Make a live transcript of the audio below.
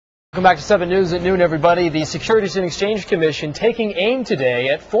Welcome back to 7 News at noon, everybody. The Securities and Exchange Commission taking aim today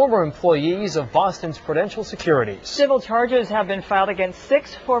at former employees of Boston's Prudential Securities. Civil charges have been filed against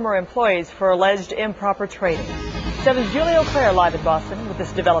 6 former employees for alleged improper trading. 7's Julie O'Clair live in Boston with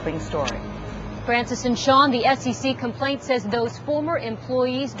this developing story. Francis and Sean, the SEC complaint says those former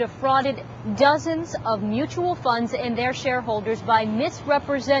employees defrauded dozens of mutual funds and their shareholders by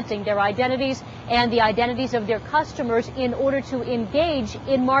misrepresenting their identities and the identities of their customers in order to engage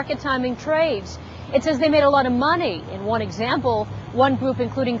in market timing trades. It says they made a lot of money. In one example, one group,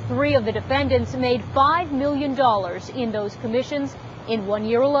 including 3 of the defendants, made $5 million in those commissions in 1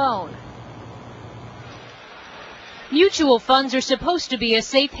 year alone. Mutual funds are supposed to be a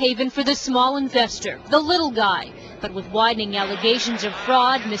safe haven for the small investor, the little guy. But with widening allegations of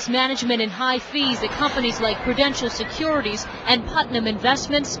fraud, mismanagement, and high fees at companies like Prudential Securities and Putnam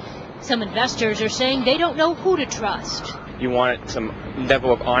Investments, some investors are saying they don't know who to trust. You want some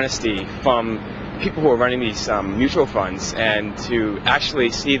level of honesty from people who are running these mutual funds, and to actually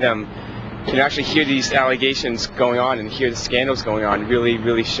see them, actually hear these allegations going on and hear the scandals going on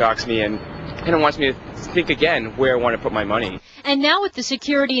really shocks me and kind of wants me to think again where I want to put my money. And now with the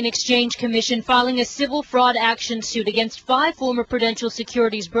Securities and Exchange Commission filing a civil fraud action suit against 5 former Prudential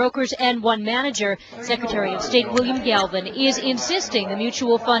Securities brokers and 1 manager, Secretary of State William Galvin is insisting the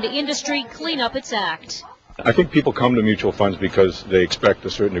mutual fund industry clean up its act. I think people come to mutual funds because they expect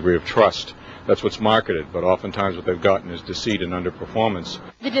a certain degree of trust. That's what's marketed, but oftentimes what they've gotten is deceit and underperformance.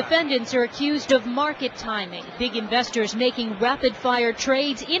 The defendants are accused of market timing, big investors making rapid-fire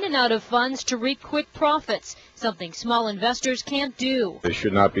trades in and out of funds to reap quick profits, something small investors can't do. There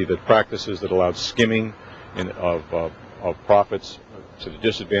should not be the practices that allow skimming of profits to the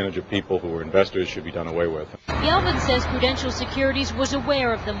disadvantage of people who are investors should be done away with. Galvin says Prudential Securities was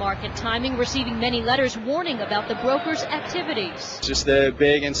aware of the market timing, receiving many letters warning about the broker's activities. Just the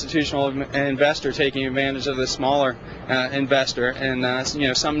big institutional investor taking advantage of the smaller investor,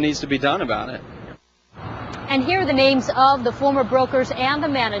 and something needs to be done about it. And here are the names of the former brokers and the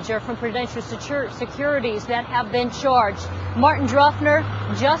manager from Prudential Securities that have been charged. Martin Druffner,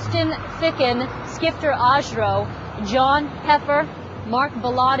 Justin Ficken, Skifter Ajro, John Heffer, Mark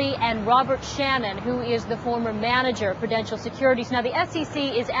Bellotti, and Robert Shannon, who is the former manager of Prudential Securities. Now, the SEC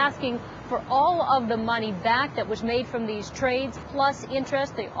is asking for all of the money back that was made from these trades, plus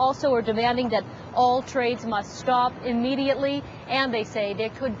interest. They also are demanding that all trades must stop immediately, and they say there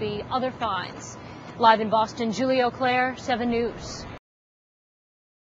could be other fines. Live in Boston, Julie O'Clair, 7 News.